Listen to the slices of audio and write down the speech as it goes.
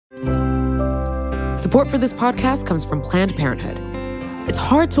Support for this podcast comes from Planned Parenthood. It's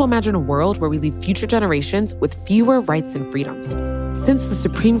hard to imagine a world where we leave future generations with fewer rights and freedoms. Since the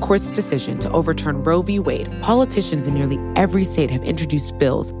Supreme Court's decision to overturn Roe v. Wade, politicians in nearly every state have introduced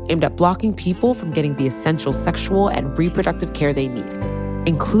bills aimed at blocking people from getting the essential sexual and reproductive care they need,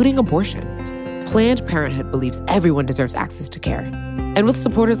 including abortion. Planned Parenthood believes everyone deserves access to care. And with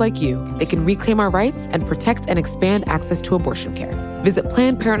supporters like you, they can reclaim our rights and protect and expand access to abortion care. Visit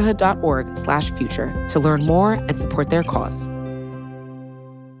PlannedParenthood.org/future to learn more and support their cause.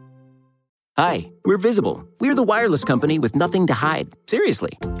 Hi, we're Visible. We're the wireless company with nothing to hide.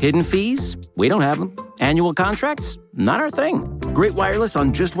 Seriously. Hidden fees? We don't have them. Annual contracts? Not our thing. Great wireless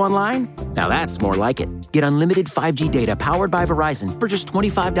on just one line? Now that's more like it. Get unlimited 5G data powered by Verizon for just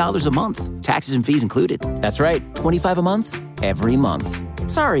 $25 a month. Taxes and fees included. That's right, $25 a month, every month.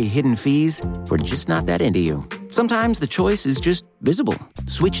 Sorry, hidden fees. We're just not that into you. Sometimes the choice is just Visible.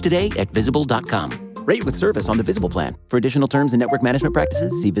 Switch today at Visible.com. Rate with service on the Visible plan. For additional terms and network management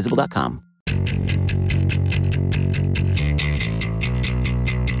practices, see Visible.com.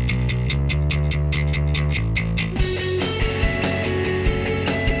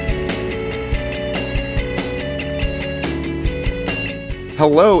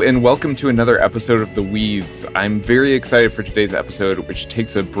 Hello and welcome to another episode of The Weeds. I'm very excited for today's episode, which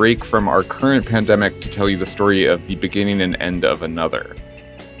takes a break from our current pandemic to tell you the story of the beginning and end of another.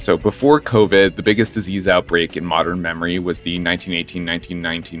 So before COVID, the biggest disease outbreak in modern memory was the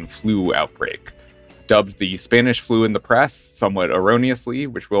 1918-1919 flu outbreak. Dubbed the Spanish flu in the press, somewhat erroneously,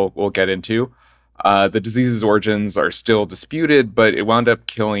 which we'll get into. The disease's origins are still disputed, but it wound up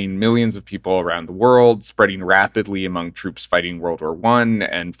killing millions of people around the world, spreading rapidly among troops fighting World War I,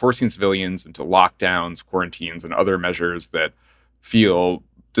 and forcing civilians into lockdowns, quarantines, and other measures that feel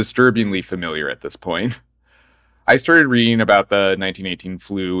disturbingly familiar at this point. I started reading about the 1918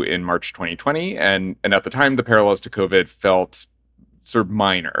 flu in March 2020, and at the time, the parallels to COVID felt sort of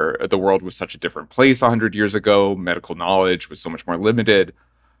minor. The world was such a different place 100 years ago. Medical knowledge was so much more limited.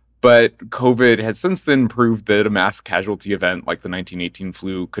 But COVID has since then proved that a mass casualty event like the 1918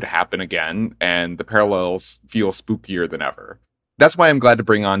 flu could happen again, and the parallels feel spookier than ever. That's why I'm glad to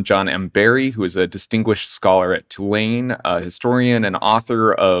bring on John M. Barry, who is a distinguished scholar at Tulane, a historian and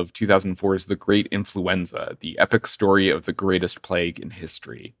author of 2004's The Great Influenza, the epic story of the greatest plague in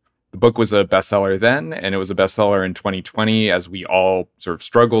history. The book was a bestseller then, and it was a bestseller in 2020 as we all sort of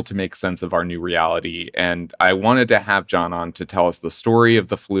struggled to make sense of our new reality. And I wanted to have John on to tell us the story of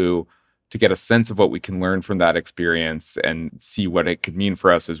the flu, to get a sense of what we can learn from that experience and see what it could mean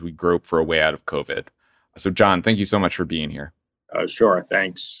for us as we grope for a way out of COVID. So John, thank you so much for being here. Sure,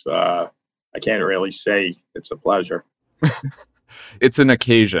 thanks. I can't really say it's a pleasure. It's an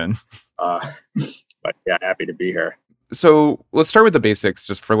occasion. But yeah, happy to be here. So let's start with the basics,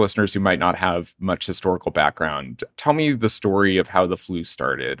 just for listeners who might not have much historical background. Tell me the story of how the flu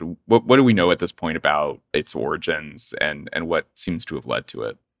started. What do we know at this point about its origins and what seems to have led to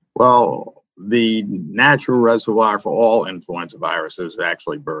it? Well, the natural reservoir for all influenza viruses is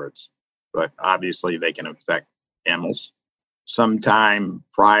actually birds, but obviously they can infect mammals. Sometime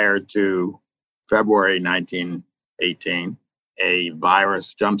prior to February 1918, a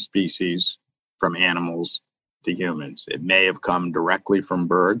virus jumped species from animals to humans. It may have come directly from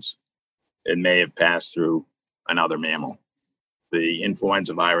birds. It may have passed through another mammal. The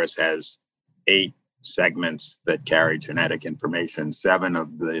influenza virus has 8 segments that carry genetic information. 7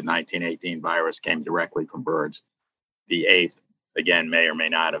 of the 1918 virus came directly from birds. The 8th, again, may or may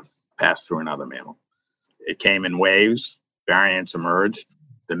not have passed through another mammal. It came in waves. Variants emerged.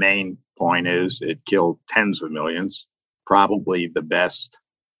 The main point is it killed tens of millions. Probably the best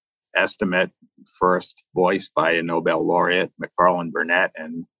estimate, first voiced by a Nobel laureate, McFarland Burnett,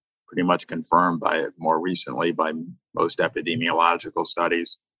 and pretty much confirmed more recently by most epidemiological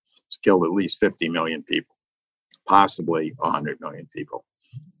studies. It's killed at least 50 million people, possibly 100 million people.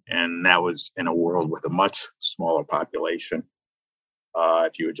 And that was in a world with a much smaller population.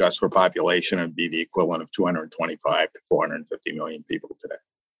 If you adjust for population, it'd be the equivalent of 225 to 450 million people today.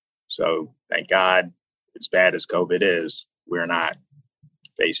 So thank God, as bad as COVID is, we're not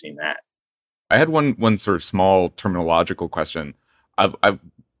facing that. I had one sort of small terminological question. I've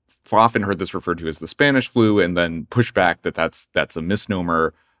often heard this referred to as the Spanish flu, and then pushback that's a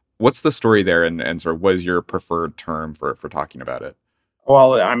misnomer. What's the story there, and sort of what is your preferred term for talking about it?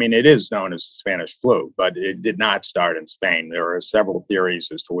 Well, I mean, it is known as the Spanish flu, but it did not start in Spain. There are several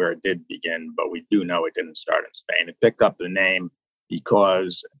theories as to where it did begin, but we do know it didn't start in Spain. It picked up the name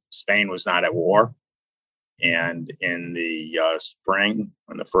because Spain was not at war. And in the spring,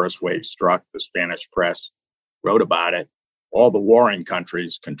 when the first wave struck, the Spanish press wrote about it all the warring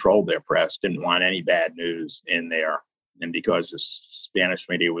countries controlled their press, didn't want any bad news in there. And because the Spanish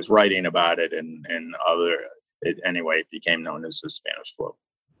media was writing about it anyway, it became known as the Spanish flu.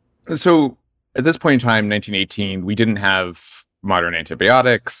 So at this point in time, 1918, we didn't have modern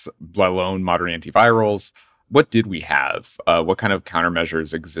antibiotics, let alone modern antivirals. What did we have? What kind of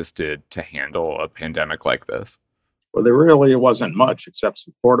countermeasures existed to handle a pandemic like this? Well, there really wasn't much except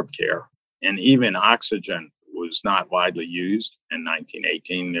supportive care. And even oxygen was not widely used in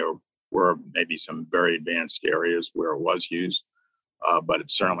 1918. There were maybe some very advanced areas where it was used, but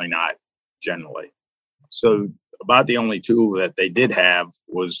it's certainly not generally. So about the only tool that they did have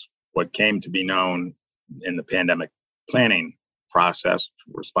was what came to be known in the pandemic planning process,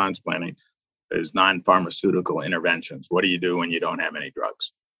 response planning, is non-pharmaceutical interventions. What do you do when you don't have any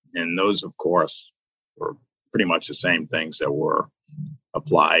drugs? And those, of course, were pretty much the same things that were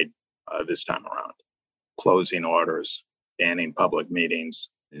applied this time around. Closing orders, banning public meetings,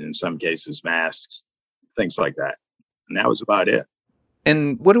 in some cases masks, things like that. And that was about it.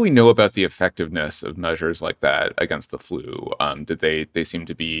 And what do we know about the effectiveness of measures like that against the flu? Did they seem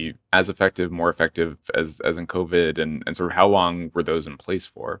to be as effective, more effective as in COVID? And sort of how long were those in place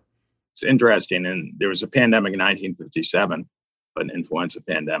for? It's interesting. And there was a pandemic in 1957, an influenza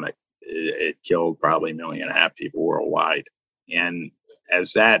pandemic. It killed probably 1.5 million people worldwide. And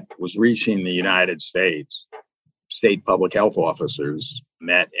as that was reaching the United States, state public health officers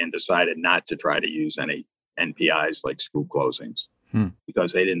met and decided not to try to use any NPIs like school closings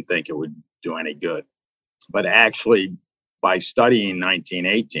because they didn't think it would do any good. But actually, by studying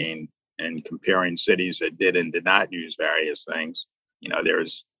 1918 and comparing cities that did and did not use various things,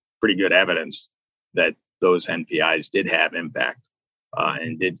 there's pretty good evidence that those NPIs did have impact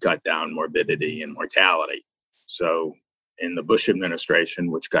and did cut down morbidity and mortality. So in the Bush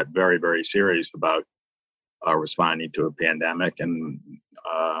administration, which got very, very serious about responding to a pandemic, and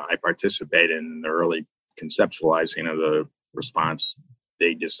I participated in the early conceptualizing of the response,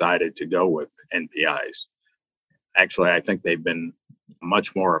 they decided to go with NPIs. Actually, I think they've been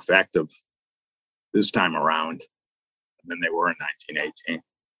much more effective this time around than they were in 1918.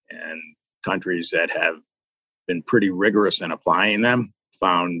 And countries that have been pretty rigorous in applying them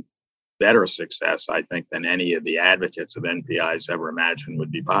found better success, I think, than any of the advocates of NPIs ever imagined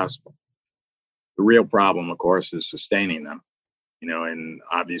would be possible. The real problem, of course, is sustaining them. And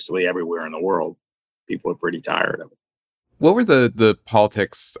obviously everywhere in the world, people are pretty tired of it. What were the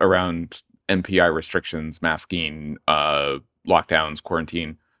politics around NPI restrictions, masking, lockdowns,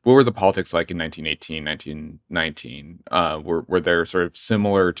 quarantine? What were the politics like in 1918, 1919? Were there sort of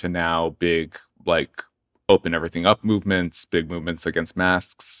similar to now, big, like, open everything up movements, big movements against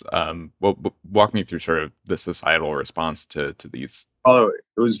masks? Walk me through sort of the societal response to these. Although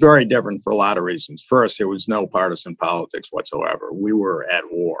it was very different for a lot of reasons. First, there was no partisan politics whatsoever. We were at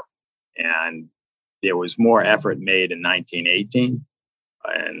war. And there was more effort made in 1918.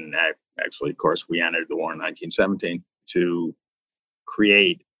 And actually, of course, we entered the war in 1917 to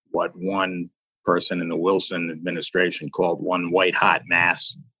create what one person in the Wilson administration called one white hot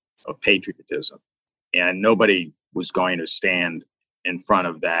mass of patriotism. And nobody was going to stand in front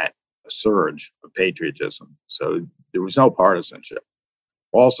of that surge of patriotism. So there was no partisanship.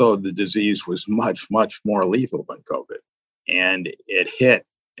 Also, the disease was much, much more lethal than COVID. And it hit,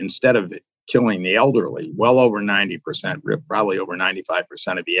 instead of killing the elderly, well over 90%, probably over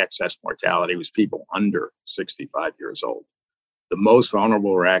 95% of the excess mortality was people under 65 years old. The most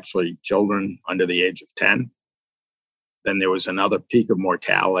vulnerable were actually children under the age of 10. Then there was another peak of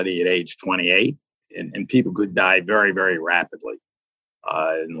mortality at age 28, and people could die very, very rapidly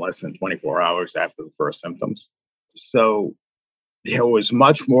in less than 24 hours after the first symptoms. So there was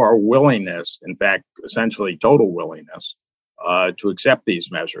much more willingness, in fact, essentially total willingness, to accept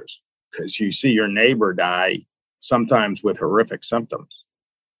these measures, because you see your neighbor die sometimes with horrific symptoms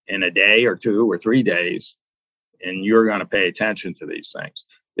in a day or 2 or 3 days, and you're going to pay attention to these things.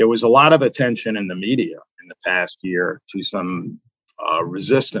 There was a lot of attention in the media in the past year to some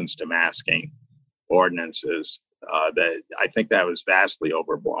resistance to masking ordinances. That I think that was vastly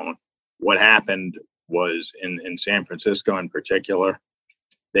overblown. What happened was in San Francisco in particular,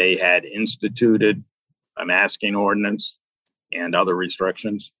 they had instituted a masking ordinance and other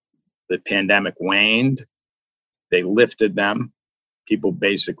restrictions. The pandemic waned. They lifted them. People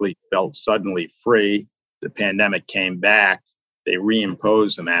basically felt suddenly free. The pandemic came back. They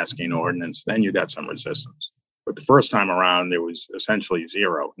reimposed the masking ordinance. Then you got some resistance. But the first time around, there was essentially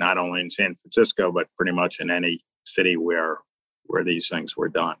zero, not only in San Francisco, but pretty much in any city where these things were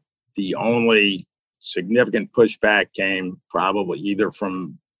done. The only significant pushback came probably either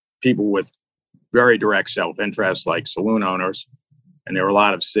from people with very direct self-interest, like saloon owners. And there were a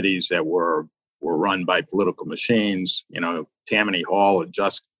lot of cities that were run by political machines. Tammany Hall had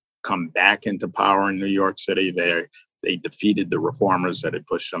just come back into power in New York City. They defeated the reformers that had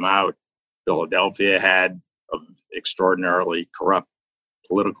pushed them out. Philadelphia had an extraordinarily corrupt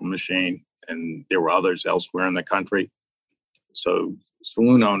political machine, and there were others elsewhere in the country. So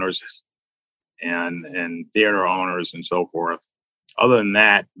saloon owners and theater owners and so forth. Other than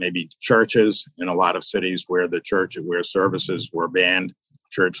that, maybe churches in a lot of cities where services were banned,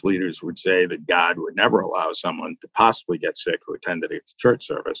 church leaders would say that God would never allow someone to possibly get sick who attended a church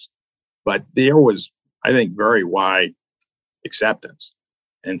service. But there was, I think, very wide acceptance.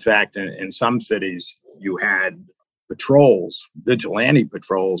 In fact, in some cities, you had patrols, vigilante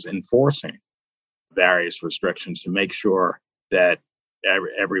patrols, enforcing various restrictions to make sure that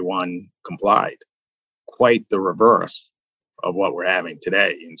everyone complied. Quite the reverse of what we're having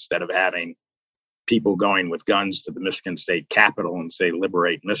today. Instead of having people going with guns to the Michigan State Capitol and say,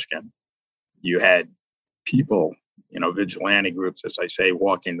 liberate Michigan, you had people, vigilante groups, as I say,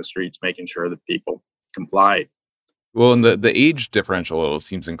 walking the streets, making sure that people complied. Well, and the age differential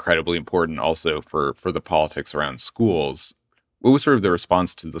seems incredibly important also for the politics around schools. What was sort of the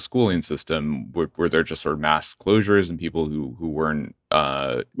response to the schooling system? Were there just sort of mass closures and people who weren't...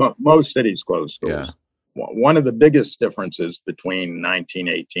 Most cities closed schools. Yeah. One of the biggest differences between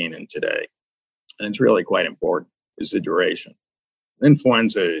 1918 and today, and it's really quite important, is the duration.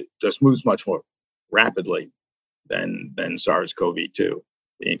 Influenza just moves much more rapidly than SARS-CoV-2.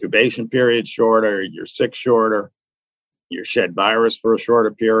 The incubation period's shorter, you're sick shorter, you shed virus for a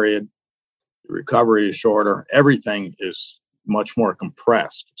shorter period, the recovery is shorter, everything is much more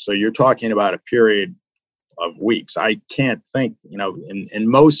compressed. So you're talking about a period of weeks. I can't think, in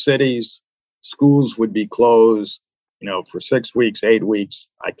most cities, schools would be closed, for 6 weeks, 8 weeks.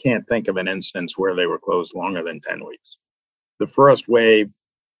 I can't think of an instance where they were closed longer than 10 weeks. The first wave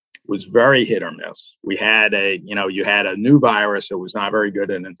was very hit or miss. We had you had a new virus that was not very good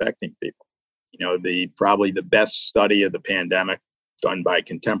at infecting people. Probably the best study of the pandemic done by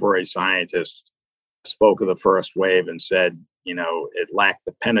contemporary scientists spoke of the first wave and said, it lacked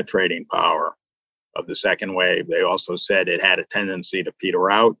the penetrating power of the second wave. They also said it had a tendency to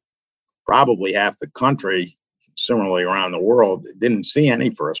peter out. Probably half the country, similarly around the world, didn't see any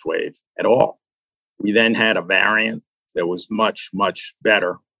first wave at all. We then had a variant that was much, much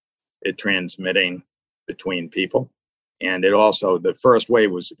better at transmitting between people. And the first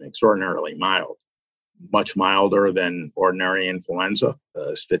wave was extraordinarily mild, much milder than ordinary influenza.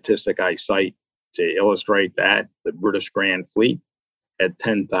 A statistic I cite to illustrate that, the British Grand Fleet had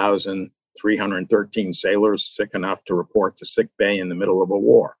 10,313 sailors sick enough to report to sick bay in the middle of a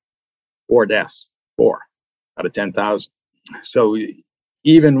war. 4 deaths, 4 out of 10,000. So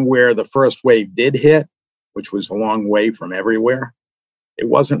even where the first wave did hit, which was a long way from everywhere, it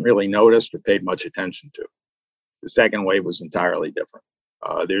wasn't really noticed or paid much attention to. The second wave was entirely different.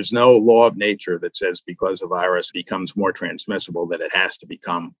 There's no law of nature that says because a virus becomes more transmissible that it has to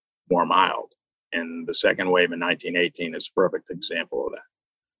become more mild. And the second wave in 1918 is a perfect example of that.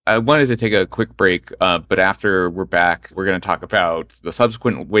 I wanted to take a quick break, but after we're back, we're going to talk about the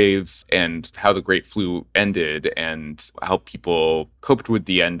subsequent waves and how the Great Flu ended and how people coped with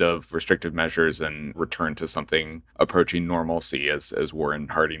the end of restrictive measures and returned to something approaching normalcy, as Warren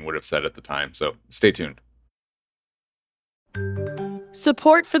Harding would have said at the time. So stay tuned.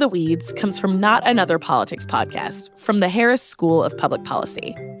 Support for The Weeds comes from Not Another Politics podcast from the Harris School of Public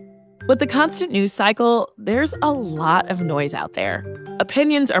Policy. With the constant news cycle, there's a lot of noise out there.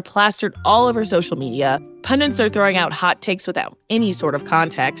 Opinions are plastered all over social media, pundits are throwing out hot takes without any sort of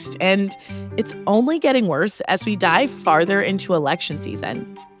context, and it's only getting worse as we dive farther into election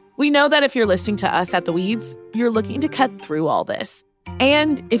season. We know that if you're listening to us at The Weeds, you're looking to cut through all this.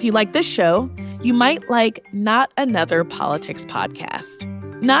 And if you like this show, you might like Not Another Politics podcast.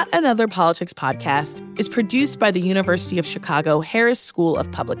 Not Another Politics podcast is produced by the University of Chicago Harris School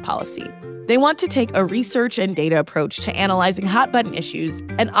of Public Policy. They want to take a research and data approach to analyzing hot-button issues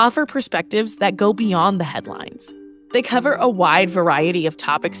and offer perspectives that go beyond the headlines. They cover a wide variety of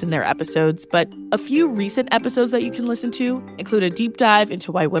topics in their episodes, but a few recent episodes that you can listen to include a deep dive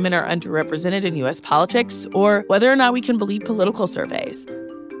into why women are underrepresented in U.S. politics or whether or not we can believe political surveys.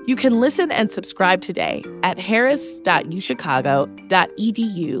 You can listen and subscribe today at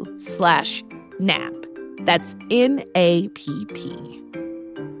harris.uchicago.edu/NAP. That's NAPP.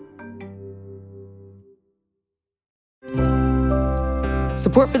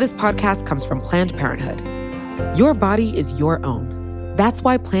 Support for this podcast comes from Planned Parenthood. Your body is your own. That's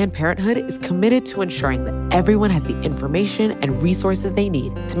why Planned Parenthood is committed to ensuring that everyone has the information and resources they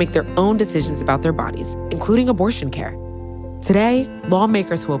need to make their own decisions about their bodies, including abortion care. Today,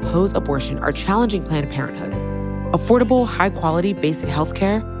 lawmakers who oppose abortion are challenging Planned Parenthood. Affordable, high-quality basic health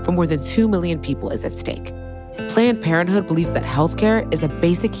care for more than 2 million people is at stake. Planned Parenthood believes that health care is a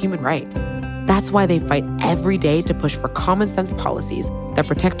basic human right. That's why they fight every day to push for common-sense policies that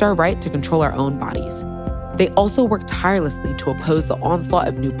protect our right to control our own bodies. They also work tirelessly to oppose the onslaught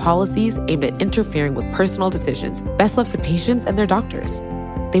of new policies aimed at interfering with personal decisions best left to patients and their doctors.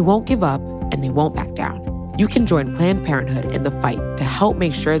 They won't give up, and they won't back down. You can join Planned Parenthood in the fight to help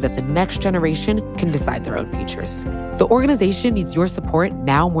make sure that the next generation can decide their own futures. The organization needs your support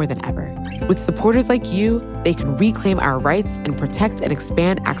now more than ever. With supporters like you, they can reclaim our rights and protect and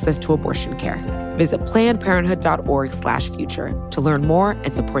expand access to abortion care. Visit PlannedParenthood.org/future to learn more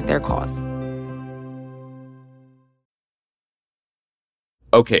and support their cause.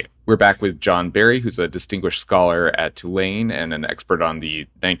 Okay, we're back with John Barry, who's a distinguished scholar at Tulane and an expert on the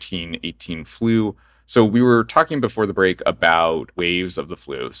 1918 flu. So we were talking before the break about waves of the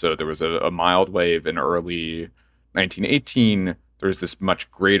flu. So there was a mild wave in early 1918. There was this much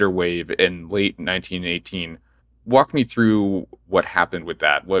greater wave in late 1918. Walk me through what happened with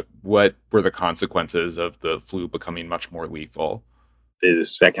that. What were the consequences of the flu becoming much more lethal? The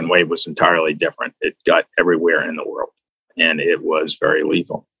second wave was entirely different. It got everywhere in the world, and it was very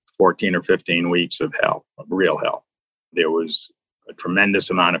lethal. 14 or 15 weeks of hell, of real hell. There was a tremendous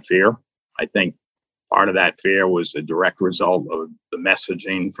amount of fear. I think part of that fear was a direct result of the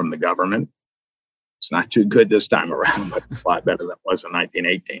messaging from the government. It's not too good this time around, but a lot better than it was in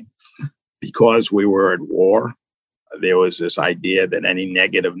 1918. Because we were at war, there was this idea that any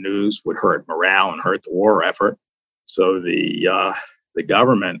negative news would hurt morale and hurt the war effort. So the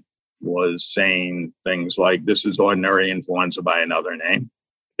government was saying things like, this is ordinary influenza by another name.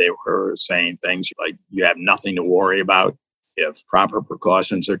 They were saying things like, you have nothing to worry about if proper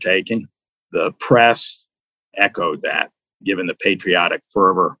precautions are taken. The press echoed that, given the patriotic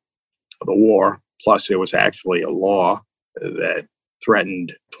fervor of the war. Plus, there was actually a law that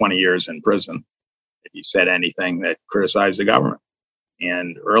threatened 20 years in prison if you said anything that criticized the government.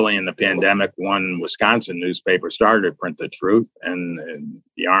 And early in the pandemic, one Wisconsin newspaper started to print the truth, and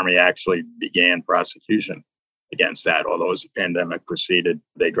the Army actually began prosecution against that. Although as the pandemic proceeded,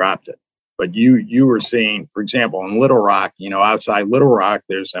 they dropped it. But you were seeing, for example, in Little Rock, outside Little Rock,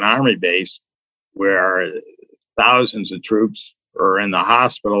 there's an Army base where thousands of troops are in the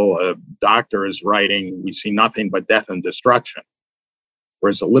hospital. A doctor is writing, we see nothing but death and destruction.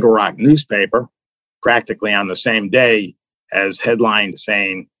 Whereas the Little Rock newspaper, practically on the same day, has headlines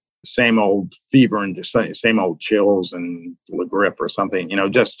saying same old fever and same old chills and the grip or something,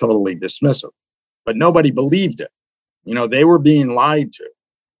 just totally dismissive. But nobody believed it. They were being lied to.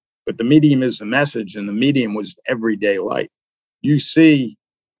 But the medium is the message, and the medium was everyday life. You see,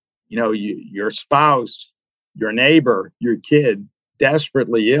 your spouse, your neighbor, your kid,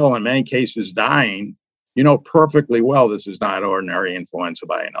 desperately ill, in many cases dying. You know perfectly well this is not ordinary influenza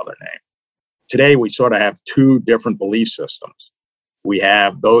by another name. Today, we sort of have two different belief systems. We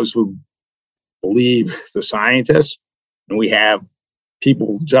have those who believe the scientists, and we have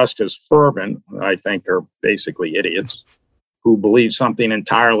people just as fervent, I think are basically idiots, who believe something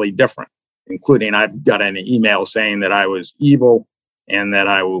entirely different, including I've got an email saying that I was evil and that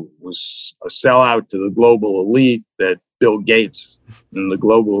I was a sellout to the global elite, that Bill Gates and the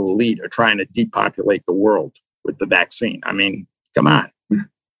global elite are trying to depopulate the world with the vaccine. I mean, come on.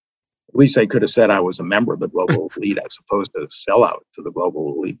 At least they could have said I was a member of the global elite as opposed to a sellout to the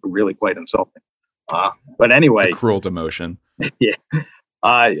global elite. Really quite insulting. But anyway. It's a cruel demotion. Yeah.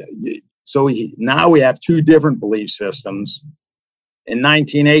 So now we have two different belief systems. In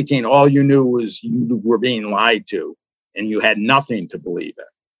 1918, all you knew was you were being lied to, and you had nothing to believe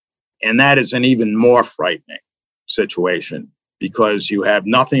in. And that is an even more frightening situation because you have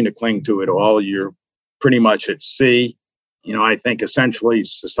nothing to cling to at all. You're pretty much at sea. I think essentially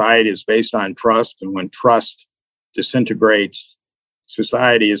society is based on trust, and when trust disintegrates,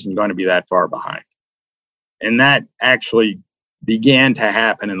 society isn't going to be that far behind. And that actually began to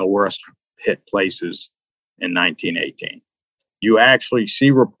happen in the worst hit places in 1918. You actually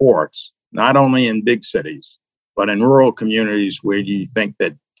see reports, not only in big cities, but in rural communities where you think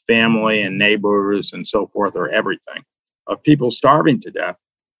that family and neighbors and so forth are everything, of people starving to death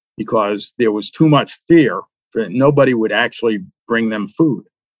because there was too much fear that nobody would actually bring them food.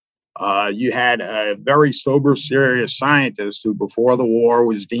 You had a very sober, serious scientist who before the war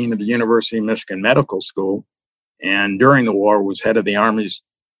was dean of the University of Michigan Medical School, and during the war was head of the Army's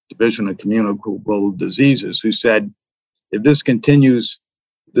Division of Communicable Diseases, who said, if this continues,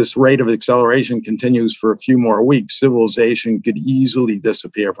 this rate of acceleration continues for a few more weeks, civilization could easily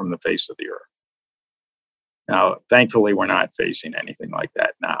disappear from the face of the earth. Now, thankfully, we're not facing anything like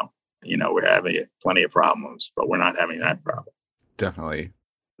that now. We're having plenty of problems, but we're not having that problem. Definitely.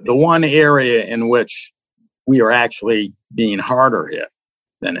 The one area in which we are actually being harder hit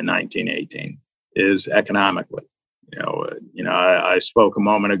than in 1918 is economically. I spoke a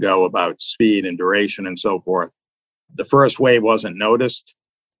moment ago about speed and duration and so forth. The first wave wasn't noticed.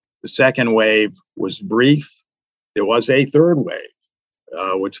 The second wave was brief. There was a third wave,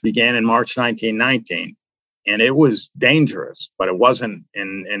 which began in March 1919. And it was dangerous, but it wasn't,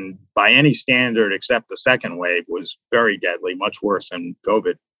 and by any standard except the second wave, was very deadly, much worse than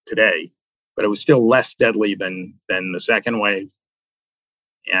COVID today. But it was still less deadly than the second wave.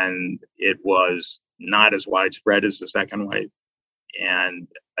 And it was not as widespread as the second wave. And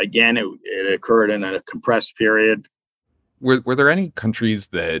again, it occurred in a compressed period. Were there any countries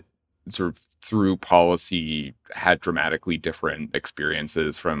that sort of through policy had dramatically different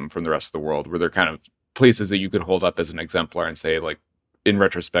experiences from the rest of the world? Were there kind of places that you could hold up as an exemplar and say, like, in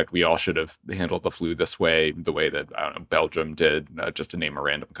retrospect, we all should have handled the flu this way, the way that, I don't know, Belgium did, just to name a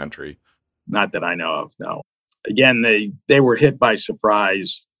random country? Not that I know of, no. Again, they were hit by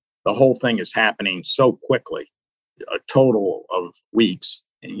surprise. The whole thing is happening so quickly, a total of weeks,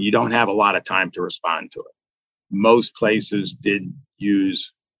 and you don't have a lot of time to respond to it. Most places did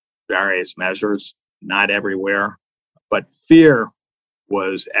use various measures, not everywhere, but fear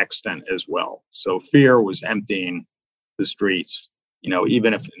was extant as well. So fear was emptying the streets.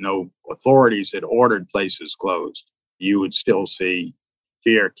 Even if no authorities had ordered places closed, you would still see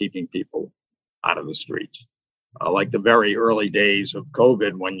fear keeping people out of the streets. Like the very early days of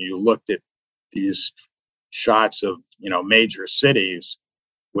COVID, when you looked at these shots of, major cities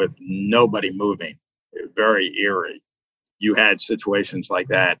with nobody moving, very eerie. You had situations like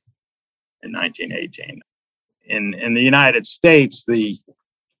that in 1918. In the United States, the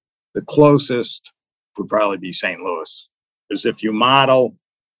closest would probably be St. Louis, because if you model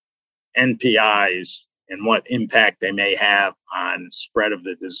NPIs and what impact they may have on spread of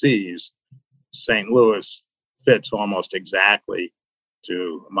the disease, St. Louis fits almost exactly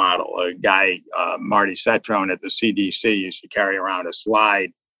to model. A guy, Marty Cetrone at the CDC, used to carry around a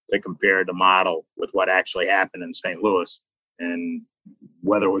slide that compared the model with what actually happened in St. Louis. And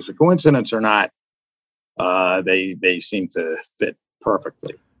whether it was a coincidence or not, they seem to fit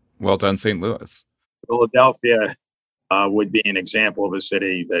perfectly. Well done, St. Louis. Philadelphia would be an example of a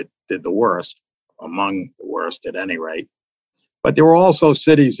city that did the worst, among the worst at any rate. But there were also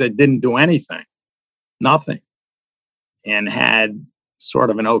cities that didn't do anything, nothing, and had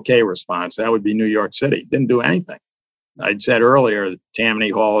sort of an okay response. That would be New York City. Didn't do anything. I'd said earlier, Tammany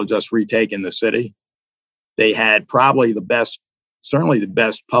Hall had just retaken the city. They had probably certainly the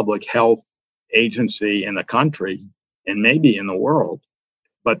best public health agency in the country and maybe in the world.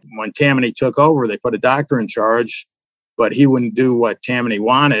 But when Tammany took over, they put a doctor in charge, but he wouldn't do what Tammany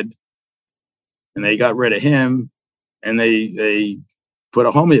wanted. And they got rid of him, and they put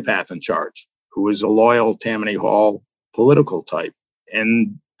a homeopath in charge who was a loyal Tammany Hall political type.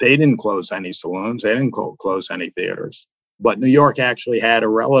 And they didn't close any saloons. They didn't close any theaters. But New York actually had a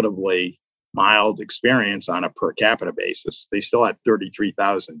relatively mild experience on a per capita basis. They still had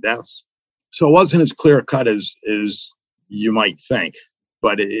 33,000 deaths. So it wasn't as clear cut as you might think,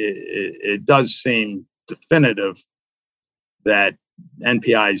 but it does seem definitive that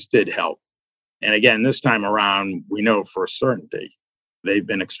NPIs did help. And again, this time around, we know for certainty they've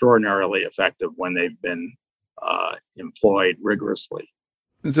been extraordinarily effective when they've been employed rigorously.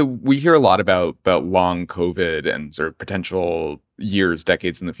 So we hear a lot about long COVID and sort of potential years,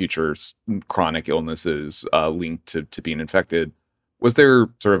 decades in the future, chronic illnesses linked to being infected. Was there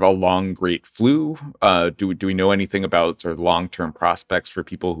sort of a long, great flu? Do we know anything about sort of long-term prospects for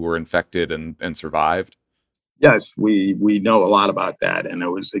people who were infected and survived? Yes, we know a lot about that, and it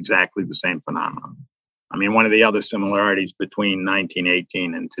was exactly the same phenomenon. I mean, one of the other similarities between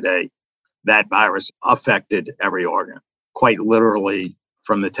 1918 and today, that virus affected every organ, quite literally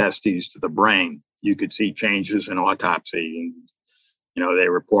from the testes to the brain. You could see changes in autopsy. And, they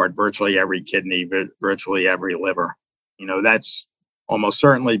report virtually every kidney, virtually every liver. That's almost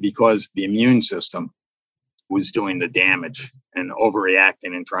certainly because the immune system was doing the damage and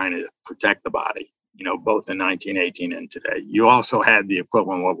overreacting and trying to protect the body, both in 1918 and today. You also had the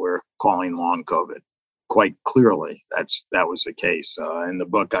equivalent of what we're calling long COVID. Quite clearly, that was the case. In the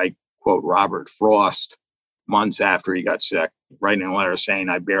book, I quote Robert Frost months after he got sick, writing a letter saying,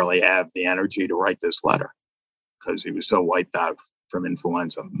 "I barely have the energy to write this letter," because he was so wiped out from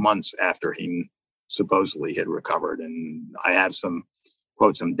influenza months after he supposedly had recovered. And I have some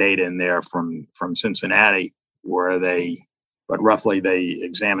data in there from Cincinnati where roughly they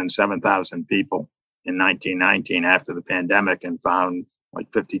examined 7,000 people in 1919 after the pandemic and found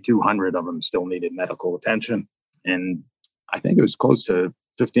like 5,200 of them still needed medical attention. And I think it was close to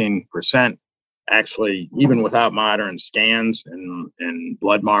 15% actually, even without modern scans and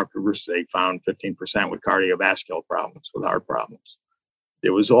blood markers, they found 15% with cardiovascular problems, with heart problems.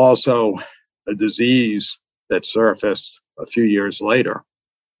 There was also a disease that surfaced a few years later,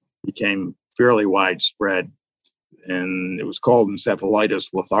 became fairly widespread, and it was called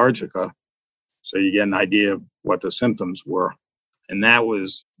encephalitis lethargica. So you get an idea of what the symptoms were. And that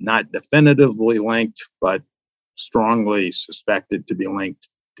was not definitively linked, but strongly suspected to be linked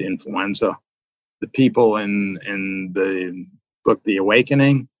to influenza. The people in the book The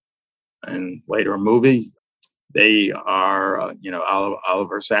Awakening and later a movie, they are,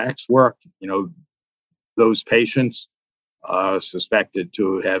 Oliver Sacks' work, those patients suspected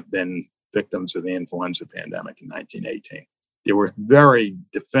to have been victims of the influenza pandemic in 1918. There were very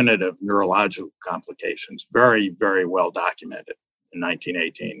definitive neurological complications, very, very well documented in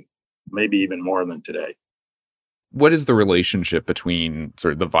 1918, maybe even more than today. What is the relationship between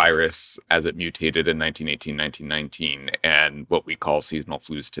sort of the virus as it mutated in 1918, 1919, and what we call seasonal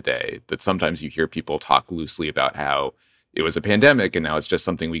flus today? That sometimes you hear people talk loosely about how it was a pandemic and now it's just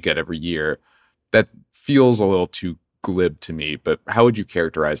something we get every year. That feels a little too glib to me, but how would you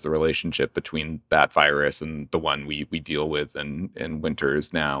characterize the relationship between that virus and the one we deal with in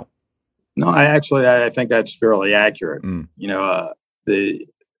winters now? No, I think that's fairly accurate. The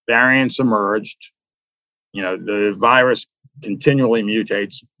variants emerged. The virus continually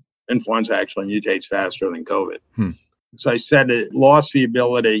mutates. Influenza actually mutates faster than COVID. As I said, it lost the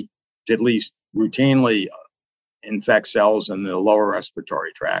ability to at least routinely infect cells in the lower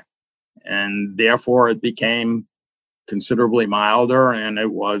respiratory tract. And therefore, it became considerably milder, and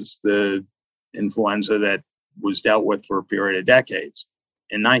it was the influenza that was dealt with for a period of decades.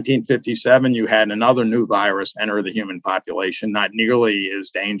 In 1957, you had another new virus enter the human population, not nearly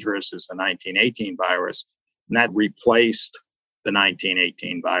as dangerous as the 1918 virus, and that replaced the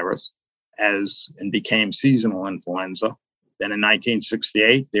 1918 virus and became seasonal influenza. Then in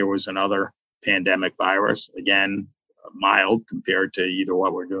 1968, there was another pandemic virus, again, mild compared to either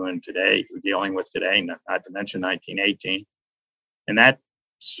what we're dealing with today, not to mention 1918. And that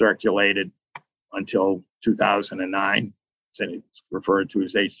circulated until 2009. It's referred to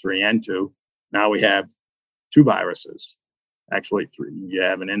as H3N2. Now we have two viruses. Actually, three. You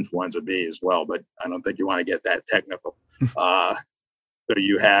have an influenza B as well, but I don't think you want to get that technical. So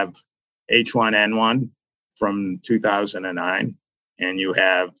you have H1N1 from 2009, and you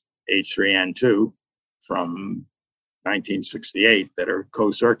have H3N2 from 1968 that are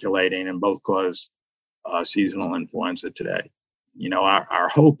co-circulating and both cause seasonal influenza today. Our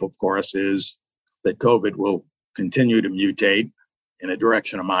hope, of course, is that COVID will continue to mutate in a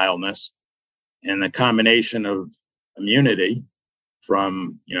direction of mildness, and the combination of immunity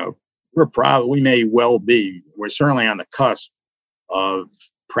from, we're certainly on the cusp of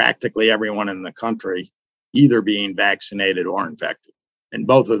practically everyone in the country either being vaccinated or infected. And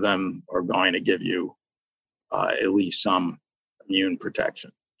both of them are going to give you at least some immune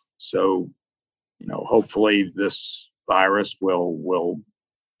protection. So, hopefully this virus will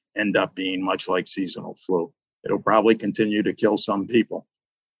end up being much like seasonal flu. It'll probably continue to kill some people,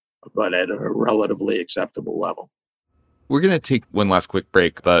 but at a relatively acceptable level. We're going to take one last quick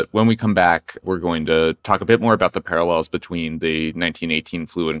break, but when we come back, we're going to talk a bit more about the parallels between the 1918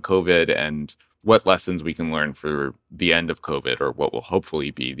 flu and COVID and what lessons we can learn for the end of COVID, or what will hopefully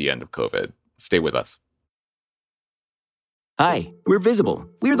be the end of COVID. Stay with us. Hi, we're Visible.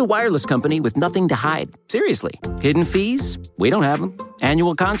 We're the wireless company with nothing to hide. Seriously. Hidden fees? We don't have them.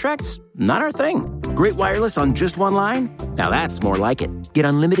 Annual contracts? Not our thing. Great wireless on just one line? Now that's more like it. Get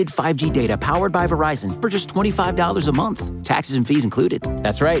unlimited 5G data powered by Verizon for just $25 a month. Taxes and fees included.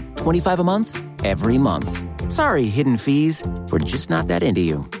 That's right, $25 a month, every month. Sorry, hidden fees. We're just not that into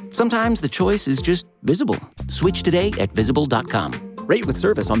you. Sometimes the choice is just Visible. Switch today at Visible.com. Rate with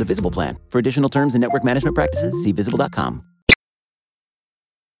service on the Visible plan. For additional terms and network management practices, see Visible.com.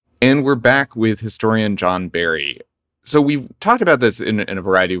 And we're back with historian John Barry. So we've talked about this in a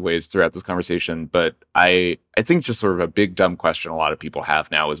variety of ways throughout this conversation, but I think just sort of a big dumb question a lot of people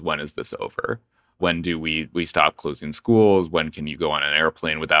have now is, when is this over? When do we stop closing schools? When can you go on an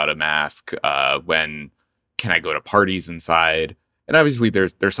airplane without a mask? When can I go to parties inside? And obviously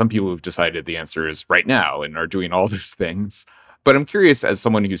there's some people who've decided the answer is right now and are doing all those things. But I'm curious, as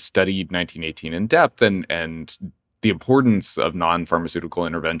someone who studied 1918 in depth and the importance of non-pharmaceutical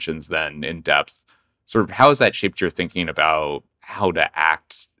interventions then in depth, sort of how has that shaped your thinking about how to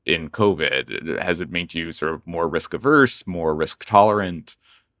act in COVID? Has it made you sort of more risk averse, more risk tolerant?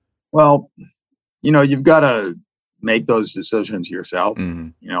 Well, you've got to make those decisions yourself.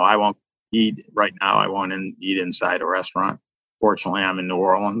 Mm-hmm. I won't eat right now. I won't eat inside a restaurant. Fortunately, I'm in New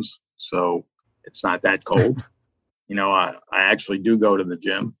Orleans, so it's not that cold. I actually do go to the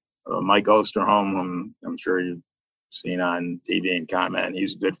gym. Mike Osterholm, I'm sure you've seen on TV and comment,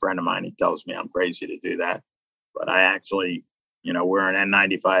 he's a good friend of mine. He tells me I'm crazy to do that. But I actually, wear an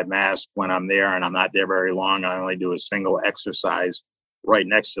N95 mask when I'm there, and I'm not there very long. I only do a single exercise right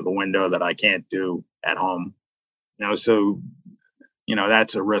next to the window that I can't do at home. So,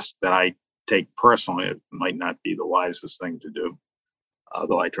 that's a risk that I take personally. It might not be the wisest thing to do,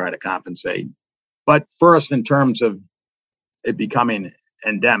 although I try to compensate. But first, in terms of it becoming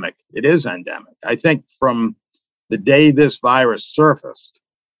endemic, it is endemic. I think from the day this virus surfaced,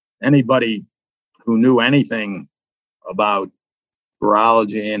 anybody who knew anything about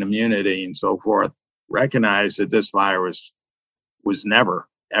virology and immunity and so forth recognized that this virus was never,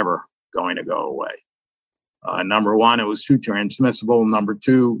 ever going to go away. Number one, it was too transmissible. Number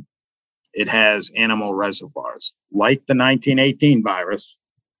two, it has animal reservoirs, like the 1918 virus,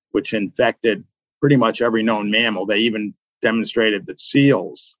 which infected pretty much every known mammal. They even demonstrated that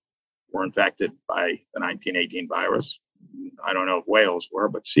seals were infected by the 1918 virus. I don't know if whales were,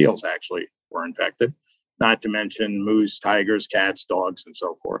 but seals actually were infected, not to mention moose, tigers, cats, dogs, and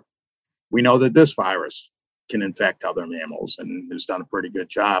so forth. We know that this virus can infect other mammals and has done a pretty good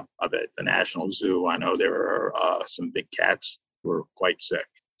job of it. The National Zoo, I know there are some big cats who were quite sick.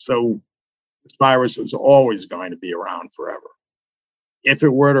 So this virus was always going to be around forever. If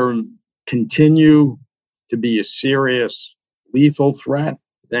it were to continue to be a serious lethal threat,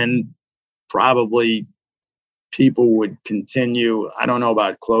 then probably people would continue. I don't know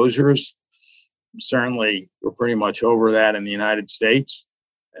about closures. Certainly, we're pretty much over that in the United States.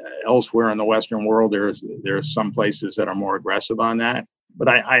 Elsewhere in the Western world, there's some places that are more aggressive on that. But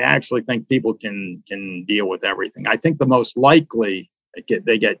I actually think people can deal with everything. I think the most likely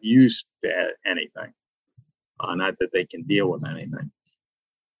they get used to anything, not that they can deal with anything.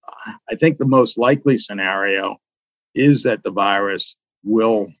 I think the most likely scenario is that the virus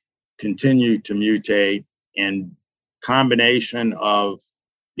will continue to mutate, and combination of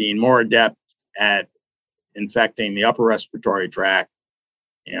being more adept at infecting the upper respiratory tract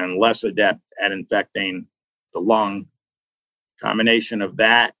and less adept at infecting the lung, combination of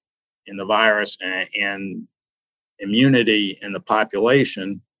that in the virus and immunity in the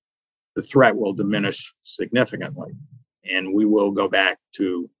population, the threat will diminish significantly, and we will go back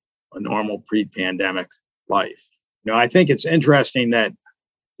to a normal pre-pandemic life. I think it's interesting that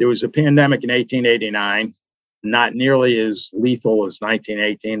there was a pandemic in 1889, not nearly as lethal as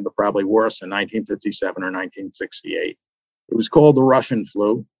 1918, but probably worse in 1957 or 1968. It was called the Russian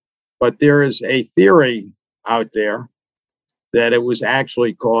flu, but there is a theory out there that it was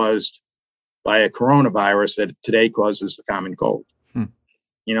actually caused by a coronavirus that today causes the common cold.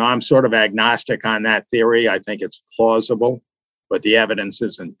 I'm sort of agnostic on that theory. I think it's plausible, but the evidence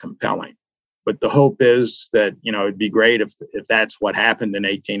isn't compelling. But the hope is that, it'd be great if that's what happened in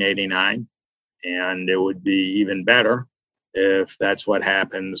 1889, and it would be even better if that's what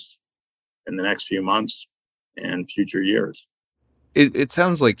happens in the next few months and future years. It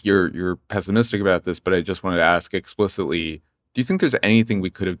sounds like you're pessimistic about this, but I just wanted to ask explicitly, do you think there's anything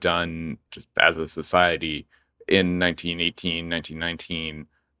we could have done just as a society in 1918, 1919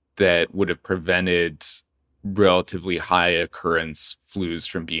 that would have prevented relatively high occurrence flus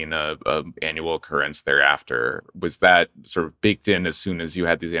from being a annual occurrence thereafter? Was that sort of baked in as soon as you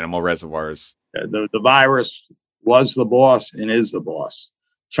had these animal reservoirs? The virus was the boss and is the boss.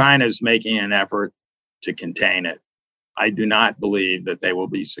 China's making an effort to contain it. I do not believe that they will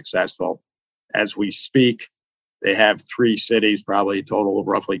be successful. As we speak, they have 3 cities, probably a total of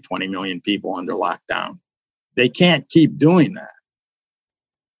roughly 20 million people under lockdown. They can't keep doing that.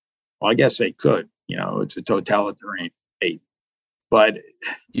 Well, I guess they could. It's a totalitarian state. But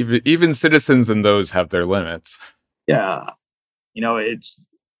even citizens in those have their limits. Yeah. It's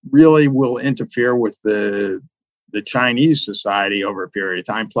really will interfere with the Chinese society over a period of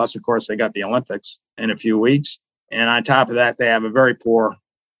time. Plus, of course, they got the Olympics in a few weeks. And on top of that, they have a very poor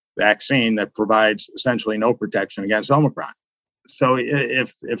vaccine that provides essentially no protection against Omicron. So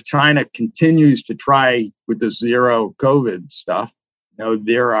if China continues to try with the zero COVID stuff,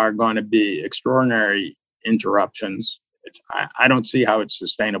 there are going to be extraordinary interruptions. I don't see how it's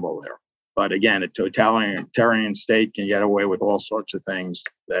sustainable there. But again, a totalitarian state can get away with all sorts of things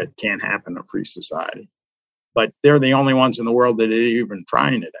that can't happen in a free society. But they're the only ones in the world that are even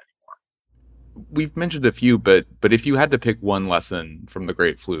trying it anymore. We've mentioned a few, but if you had to pick one lesson from the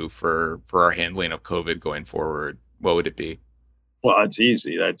Great Flu for our handling of COVID going forward, what would it be? Well, it's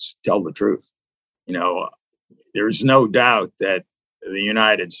easy. That's tell the truth. You know, there's no doubt that the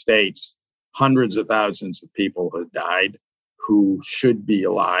United States, hundreds of thousands of people have died who should be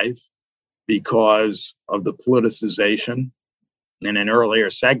alive because of the politicization. In an earlier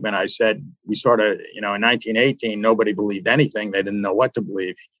segment, I said we started, in 1918, nobody believed anything. They didn't know what to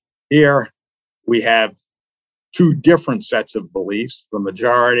believe. Here, we have two different sets of beliefs. The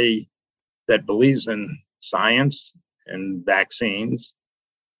majority that believes in science and vaccines,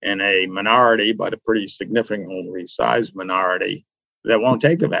 and a minority, but a pretty significantly sized minority, that won't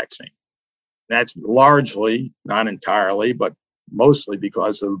take the vaccine. That's largely, not entirely, but mostly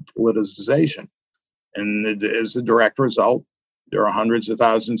because of politicization. And as a direct result, there are hundreds of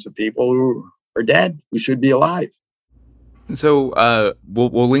thousands of people who are dead, who should be alive. So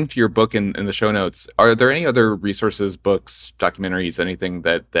we'll link to your book in the show notes. Are there any other resources, books, documentaries, anything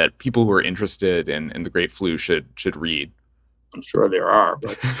that people who are interested in the Great Flu should read? I'm sure there are,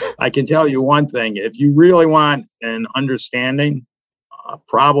 but I can tell you one thing. If you really want an understanding,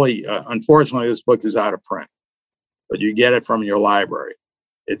 unfortunately, this book is out of print, but you get it from your library.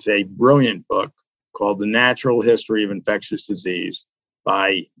 It's a brilliant book called The Natural History of Infectious Disease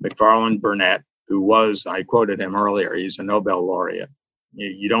by McFarland Burnett, who was, I quoted him earlier, he's a Nobel laureate.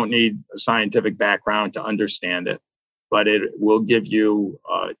 You don't need a scientific background to understand it, but it will give you,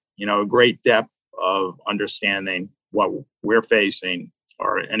 a great depth of understanding what we're facing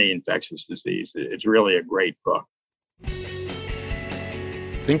or any infectious disease. It's really a great book.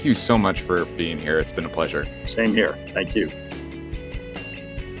 Thank you so much for being here. It's been a pleasure. Same here. Thank you.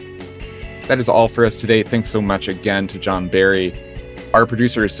 That is all for us today. Thanks so much again to John Barry. Our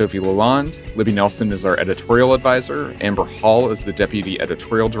producer is Sophie Lalonde. Libby Nelson is our editorial advisor. Amber Hall is the deputy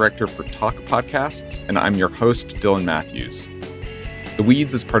editorial director for Talk Podcasts. And I'm your host, Dylan Matthews. The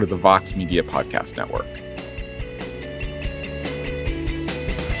Weeds is part of the Vox Media Podcast Network.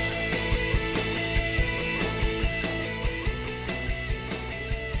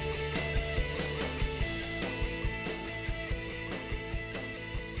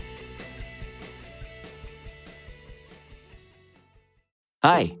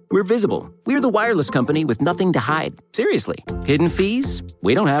 Hi, we're Visible. We're the wireless company with nothing to hide. Seriously. Hidden fees?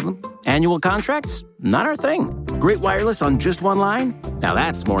 We don't have them. Annual contracts? Not our thing. Great wireless on just one line? Now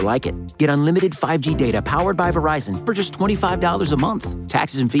that's more like it. Get unlimited 5G data powered by Verizon for just $25 a month.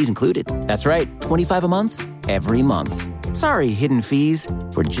 Taxes and fees included. That's right, $25 a month, every month. Sorry, hidden fees.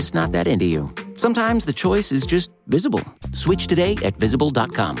 We're just not that into you. Sometimes the choice is just Visible. Switch today at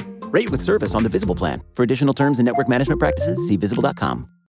Visible.com. Rate with service on the Visible plan. For additional terms and network management practices, see Visible.com.